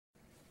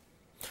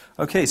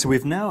Okay, so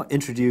we've now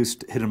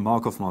introduced hidden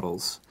Markov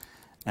models,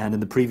 and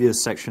in the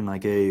previous section I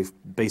gave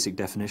basic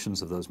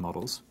definitions of those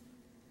models.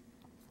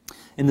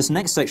 In this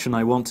next section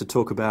I want to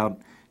talk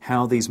about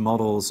how these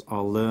models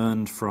are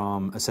learned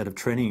from a set of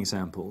training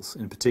examples,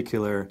 in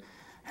particular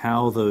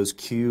how those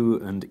Q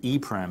and E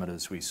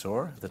parameters we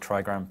saw, the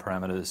trigram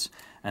parameters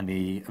and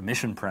the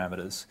emission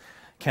parameters,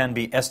 can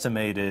be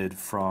estimated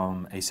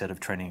from a set of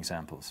training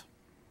examples.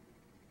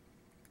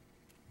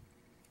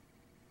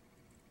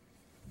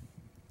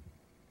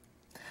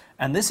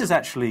 And this is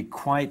actually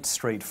quite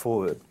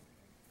straightforward.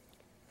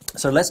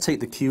 So let's take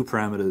the Q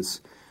parameters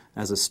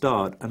as a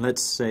start, and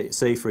let's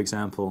say for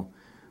example,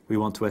 we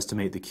want to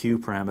estimate the Q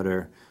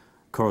parameter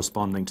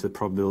corresponding to the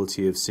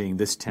probability of seeing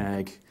this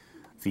tag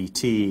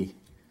Vt,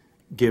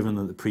 given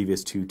that the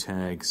previous two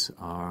tags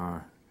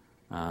are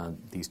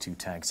these two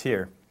tags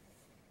here.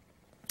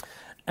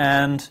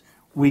 And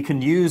we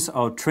can use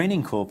our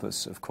training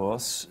corpus, of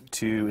course,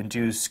 to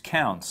induce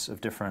counts of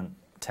different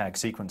tag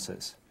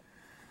sequences.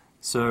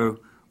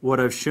 So what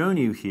I've shown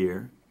you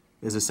here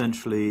is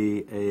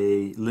essentially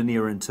a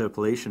linear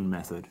interpolation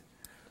method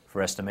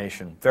for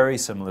estimation, very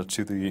similar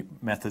to the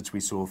methods we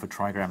saw for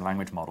trigram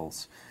language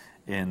models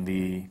in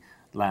the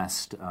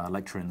last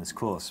lecture in this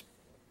course.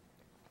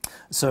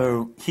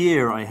 So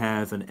here I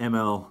have an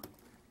ML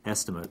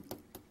estimate,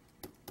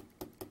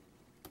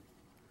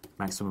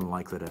 maximum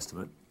likelihood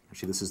estimate.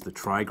 Actually, this is the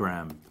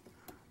trigram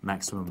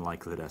maximum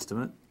likelihood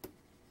estimate.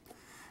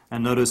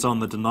 And notice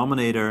on the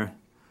denominator,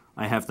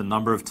 I have the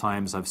number of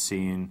times I've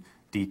seen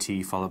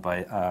dt followed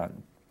by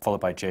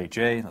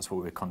jj. That's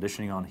what we're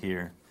conditioning on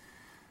here.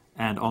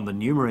 And on the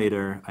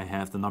numerator, I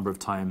have the number of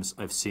times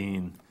I've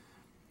seen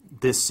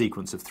this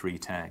sequence of three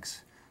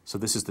tags. So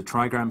this is the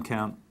trigram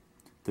count,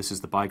 this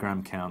is the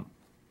bigram count,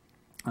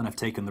 and I've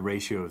taken the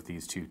ratio of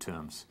these two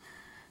terms.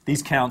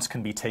 These counts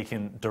can be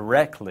taken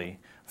directly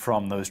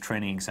from those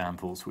training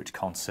examples, which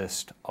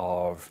consist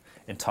of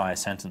entire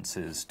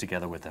sentences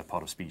together with their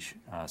part-of-speech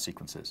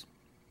sequences.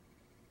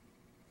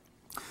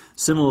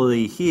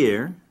 Similarly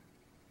here,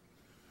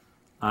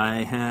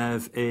 I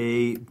have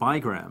a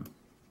bigram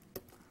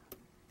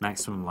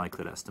maximum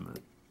likelihood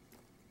estimate.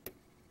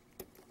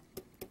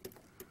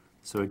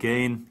 So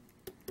again,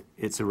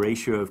 it's a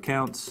ratio of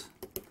counts,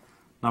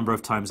 number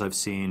of times I've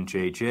seen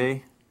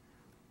jj,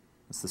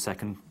 that's the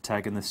second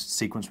tag in this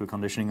sequence we're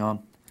conditioning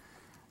on,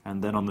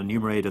 and then on the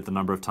numerator, the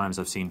number of times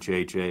I've seen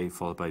jj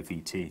followed by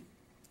vt.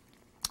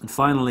 And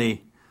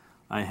finally,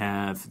 I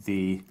have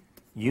the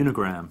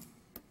unigram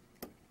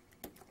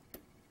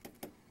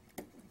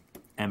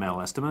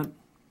ML estimate.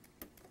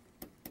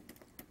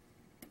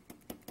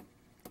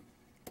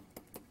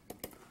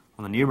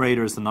 On the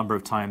numerator is the number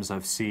of times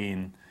I've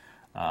seen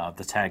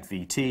the tag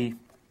Vt,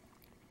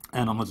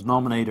 and on the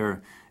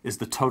denominator is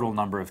the total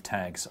number of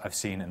tags I've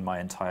seen in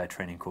my entire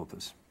training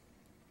corpus.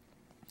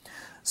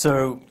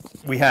 So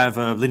we have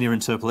a linear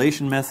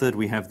interpolation method,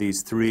 we have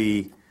these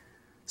three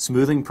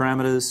smoothing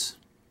parameters,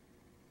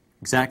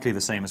 exactly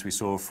the same as we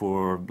saw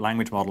for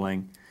language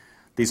modeling.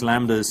 These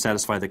lambdas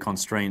satisfy the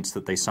constraints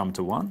that they sum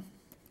to 1.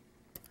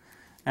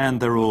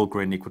 And they're all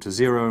greater than or equal to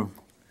 0,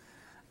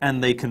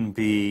 and they can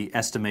be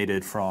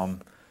estimated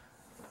from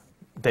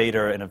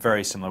data in a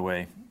very similar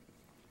way,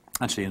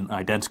 actually an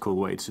identical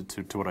way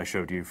to what I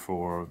showed you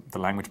for the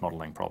language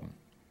modeling problem.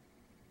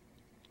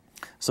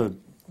 So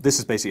this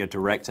is basically a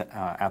direct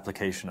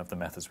application of the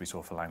methods we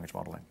saw for language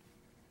modeling.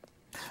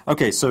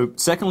 Okay, so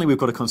secondly we've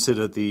got to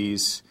consider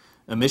these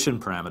emission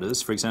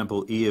parameters. For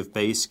example, E of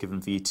base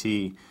given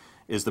Vt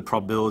is the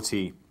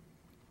probability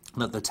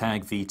that the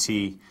tag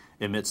Vt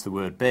emits the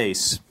word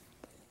base.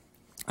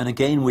 And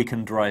again, we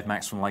can derive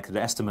maximum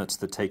likelihood estimates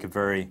that take a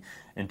very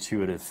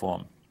intuitive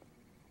form.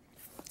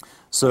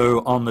 So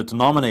on the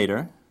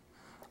denominator,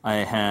 I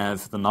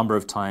have the number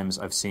of times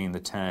I've seen the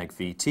tag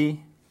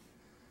Vt.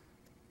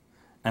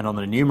 And on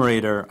the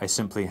numerator, I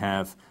simply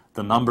have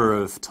the number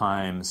of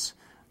times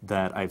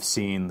that I've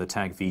seen the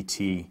tag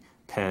Vt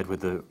paired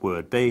with the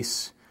word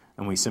base,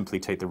 and we simply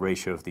take the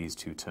ratio of these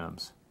two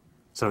terms.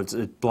 So it's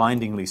a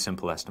blindingly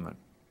simple estimate.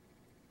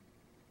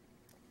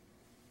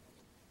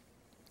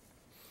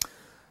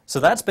 So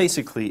that's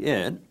basically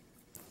it,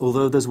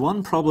 although there's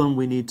one problem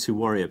we need to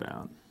worry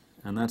about,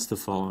 and that's the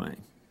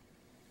following.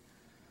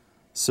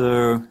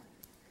 So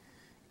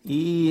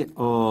E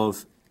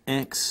of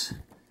x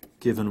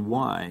given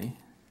y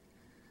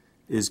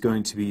is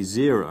going to be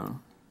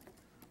 0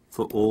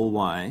 for all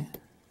y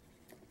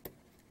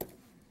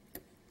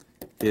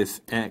if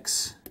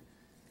x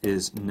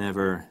is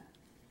never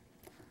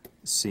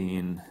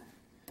seen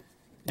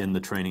in the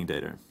training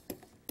data.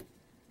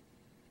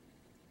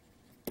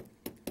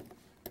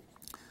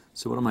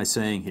 So what am I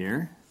saying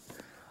here?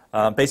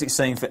 Basically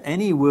saying for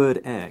any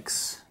word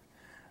x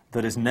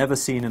that is never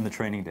seen in the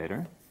training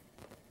data,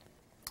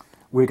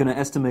 we're going to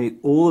estimate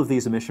all of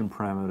these emission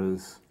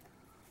parameters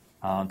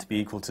to be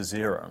equal to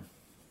 0.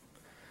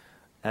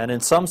 And in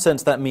some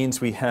sense that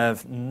means we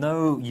have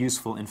no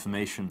useful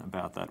information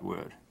about that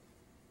word.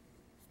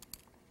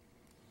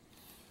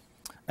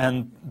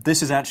 And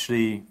this is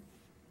actually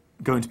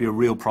going to be a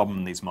real problem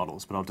in these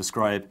models, but I'll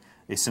describe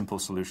a simple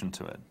solution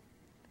to it.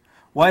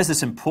 Why is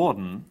this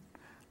important?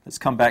 Let's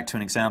come back to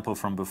an example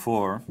from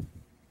before.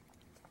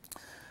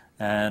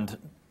 And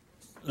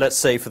let's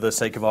say, for the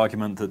sake of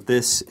argument, that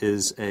this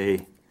is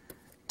a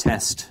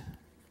test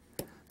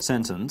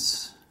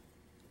sentence.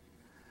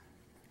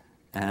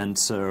 And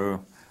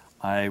so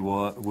I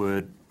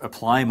would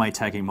apply my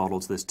tagging model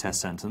to this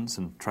test sentence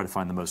and try to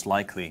find the most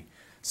likely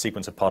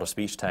sequence of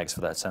part-of-speech tags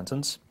for that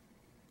sentence.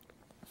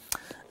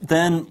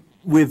 Then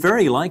we're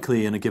very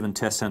likely in a given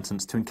test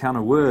sentence to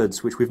encounter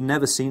words which we've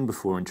never seen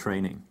before in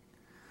training.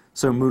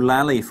 So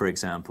mulali, for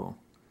example,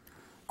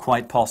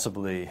 quite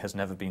possibly has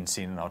never been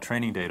seen in our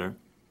training data,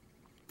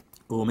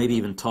 or maybe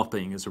even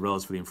topping is a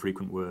relatively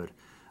infrequent word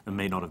and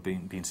may not have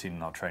been seen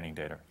in our training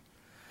data.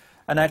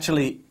 And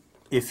actually,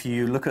 if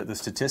you look at the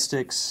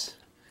statistics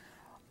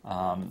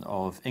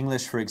of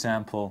English, for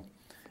example,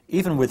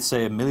 even with,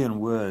 say, 1 million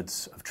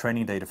words of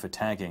training data for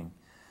tagging,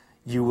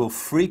 you will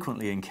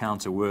frequently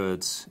encounter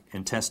words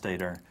in test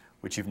data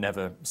which you've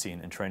never seen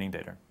in training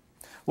data.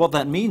 What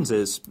that means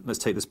is, let's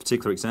take this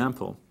particular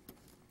example.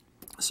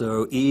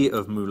 So E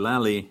of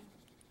mulali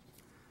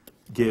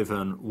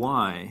given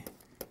Y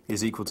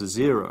is equal to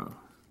 0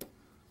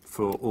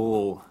 for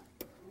all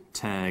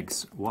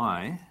tags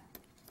Y.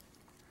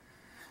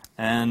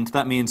 And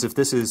that means if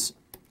this is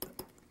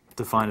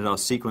defined as our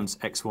sequence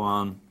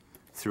x1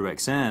 through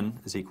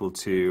xn is equal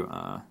to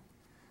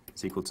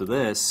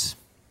this,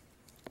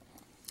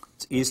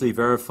 it's easily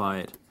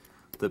verified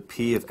that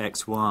P of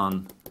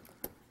x1,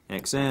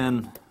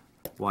 xn,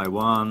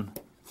 y1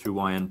 through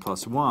yn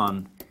plus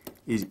 1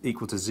 is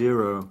equal to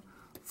 0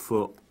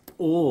 for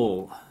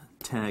all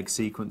tag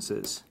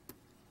sequences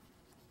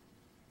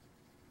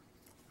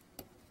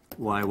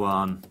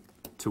y1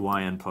 to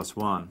yn plus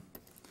 1.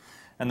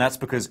 And that's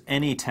because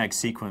any tag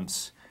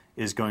sequence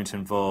is going to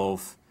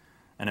involve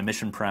an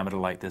emission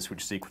parameter like this,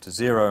 which is equal to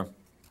 0.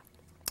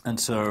 And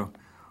so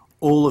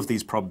all of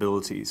these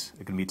probabilities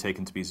are going to be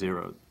taken to be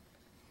 0.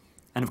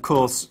 And of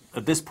course,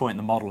 at this point,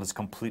 the model is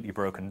completely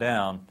broken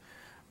down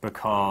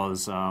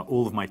because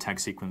all of my tag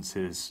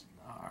sequences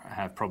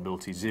have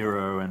probability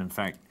 0. And in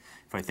fact,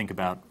 if I think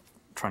about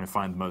trying to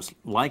find the most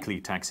likely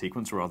tag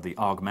sequence, or the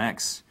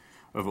argmax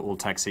over all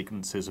tag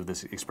sequences of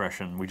this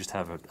expression, we just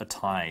have a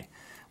tie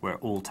where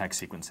all tag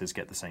sequences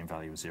get the same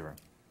value of 0.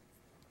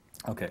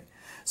 Okay,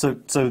 so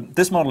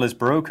this model is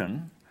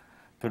broken,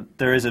 but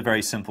there is a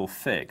very simple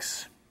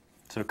fix.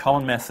 So a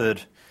common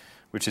method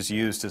which is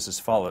used is as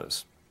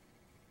follows.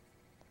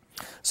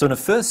 So in the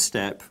first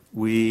step,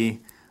 we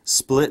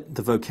split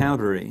the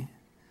vocabulary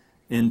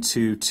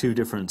into 2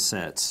 different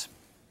sets.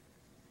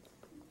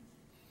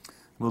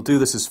 We'll do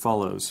this as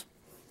follows.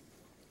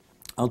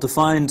 I'll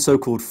define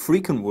so-called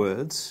frequent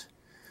words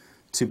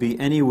to be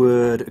any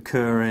word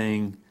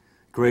occurring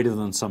greater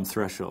than some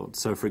threshold.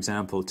 So for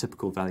example, a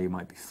typical value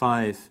might be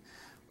 5.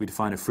 We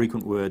define a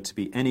frequent word to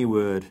be any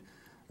word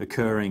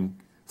occurring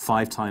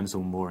 5 times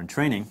or more in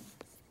training.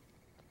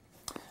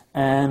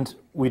 And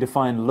we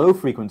define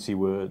low-frequency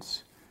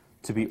words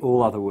to be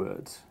all other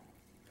words.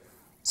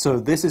 So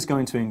this is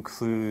going to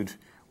include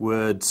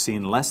words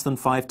seen less than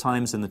 5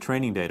 times in the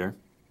training data,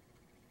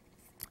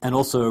 and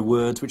also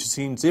words which are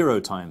seen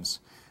 0 times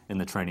in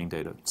the training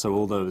data. So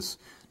all those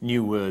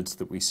new words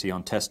that we see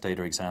on test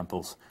data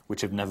examples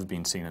which have never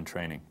been seen in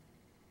training.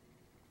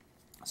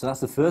 So that's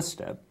the first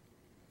step.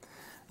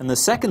 And the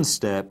second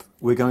step,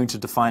 we're going to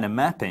define a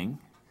mapping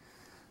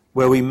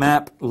where we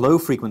map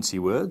low-frequency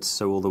words,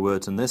 so all the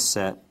words in this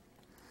set,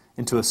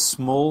 into a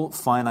small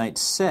finite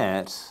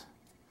set,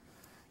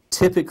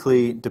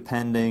 typically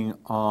depending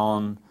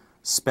on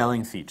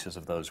spelling features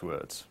of those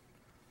words.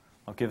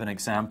 I'll give an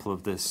example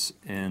of this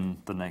in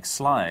the next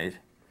slide.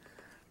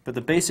 But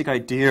the basic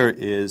idea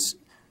is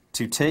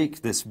to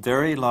take this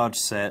very large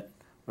set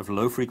of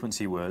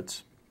low-frequency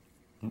words,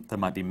 there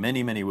might be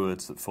many, many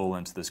words that fall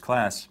into this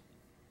class,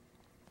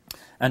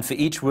 and for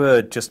each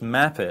word just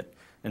map it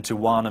into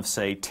one of,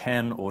 say,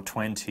 10 or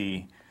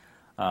 20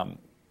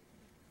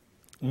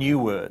 new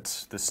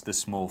words, this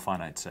small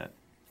finite set.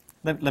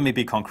 Let me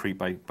be concrete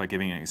by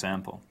giving an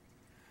example.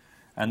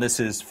 And this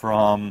is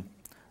from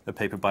a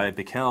paper by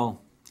Bickel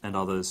and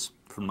others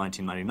from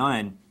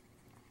 1999,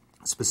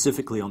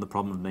 specifically on the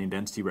problem of named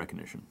entity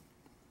recognition.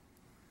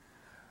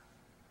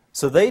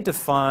 So they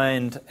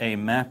defined a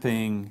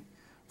mapping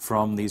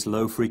from these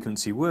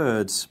low-frequency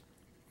words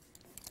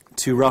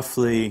to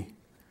roughly,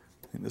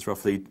 I think there's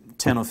roughly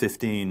 10 or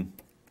 15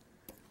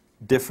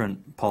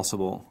 different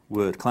possible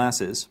word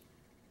classes.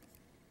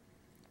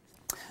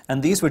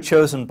 And these were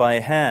chosen by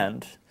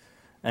hand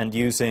and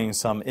using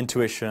some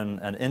intuition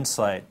and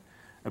insight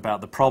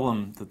about the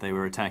problem that they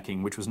were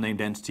attacking, which was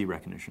named entity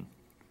recognition.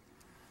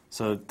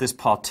 So this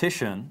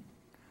partition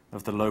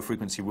of the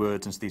low-frequency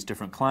words into these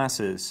different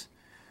classes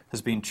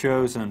has been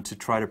chosen to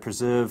try to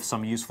preserve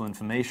some useful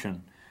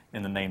information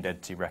in the named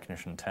entity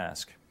recognition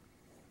task.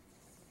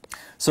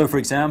 So for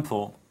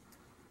example,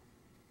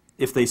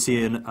 if they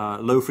see a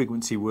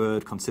low-frequency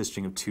word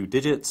consisting of 2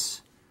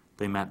 digits,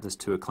 they map this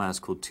to a class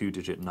called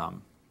 2-digit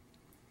num.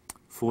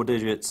 4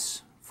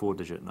 digits,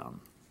 4-digit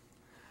num.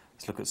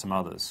 Let's look at some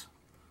others.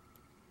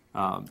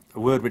 A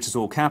word which is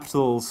all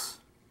capitals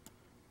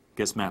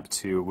gets mapped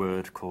to a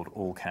word called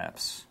all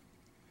caps.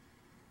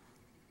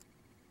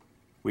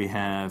 We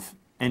have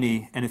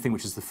anything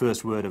which is the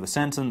first word of a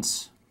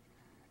sentence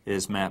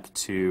is mapped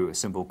to a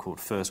symbol called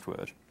first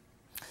word.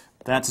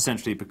 That's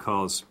essentially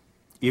because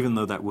even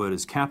though that word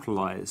is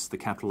capitalized, the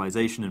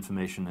capitalization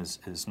information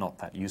is not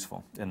that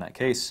useful in that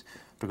case,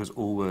 because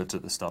all words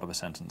at the start of a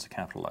sentence are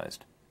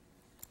capitalized.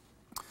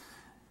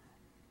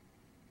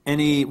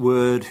 Any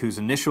word whose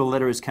initial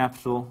letter is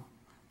capital,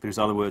 but whose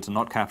other words are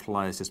not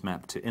capitalized, is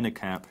mapped to inner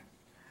cap,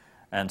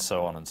 and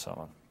so on and so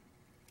on.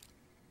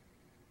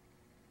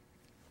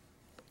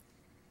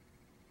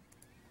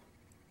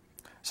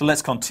 So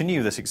let's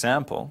continue this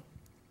example,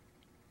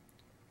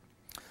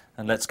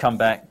 and let's come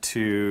back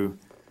to,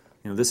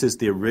 this is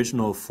the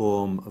original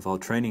form of our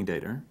training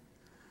data.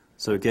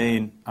 So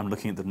again, I'm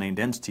looking at the named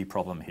entity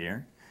problem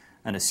here,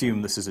 and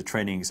assume this is a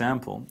training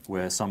example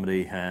where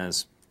somebody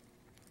has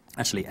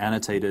actually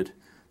annotated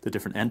the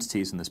different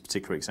entities in this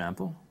particular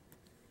example.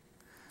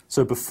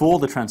 So before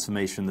the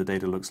transformation, the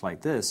data looks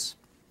like this.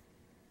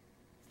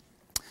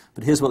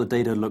 But here's what the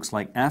data looks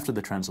like after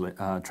the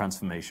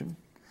transformation.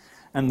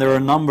 And there are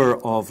a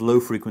number of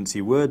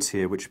low-frequency words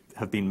here which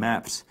have been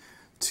mapped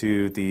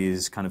to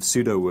these kind of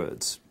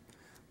pseudo-words,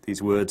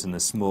 these words in a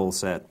small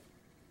set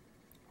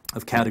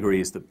of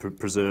categories that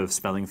preserve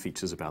spelling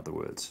features about the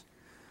words.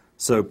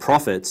 So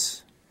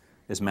profits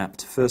is mapped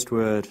to first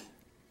word,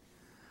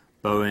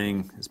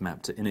 Boeing is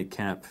mapped to init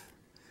cap,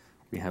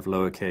 we have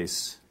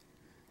lowercase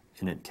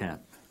init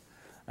cap,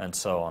 and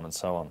so on and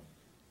so on.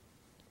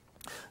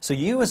 So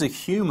you as a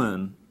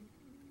human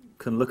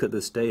can look at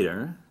this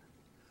data,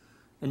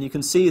 and you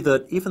can see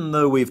that even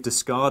though we've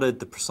discarded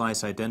the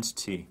precise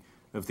identity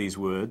of these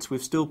words,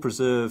 we've still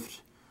preserved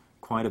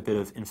quite a bit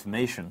of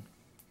information,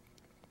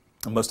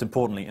 and most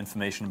importantly,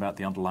 information about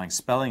the underlying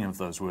spelling of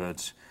those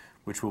words,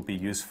 which will be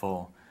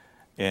useful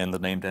in the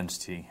named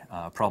entity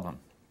problem.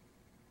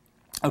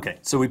 Okay,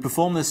 so we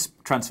perform this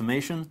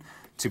transformation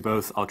to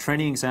both our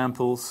training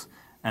examples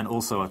and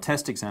also our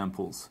test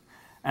examples,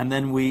 and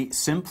then we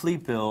simply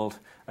build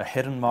a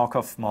hidden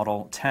Markov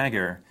model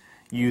tagger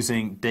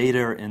using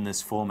data in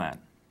this format.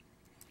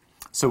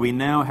 So we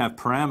now have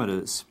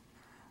parameters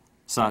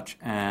such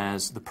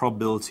as the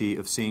probability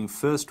of seeing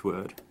first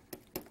word,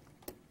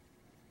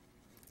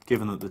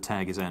 given that the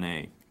tag is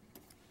NA,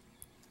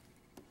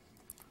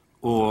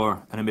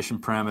 or an emission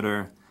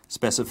parameter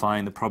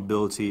specifying the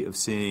probability of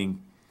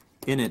seeing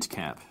init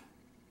cap,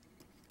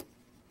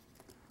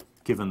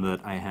 given that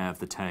I have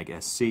the tag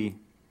SC,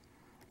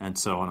 and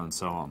so on and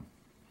so on.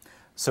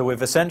 So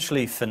we've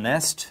essentially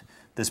finessed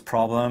this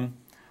problem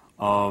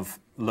of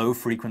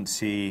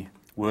low-frequency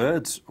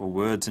words, or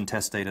words in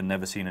test data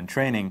never seen in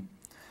training,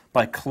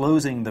 by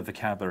closing the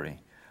vocabulary,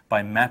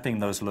 by mapping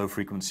those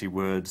low-frequency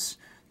words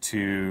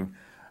to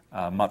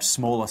a much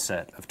smaller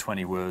set of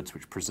 20 words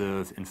which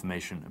preserve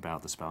information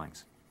about the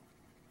spellings.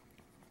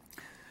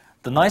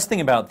 The nice thing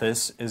about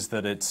this is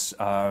that it's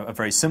a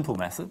very simple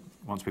method.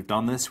 Once we've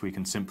done this, we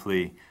can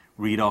simply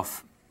read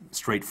off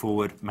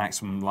straightforward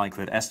maximum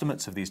likelihood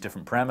estimates of these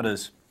different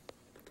parameters.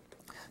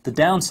 The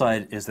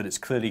downside is that it's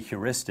clearly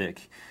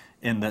heuristic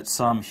in that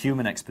some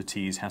human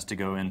expertise has to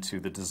go into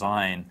the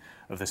design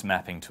of this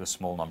mapping to a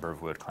small number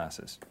of word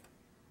classes.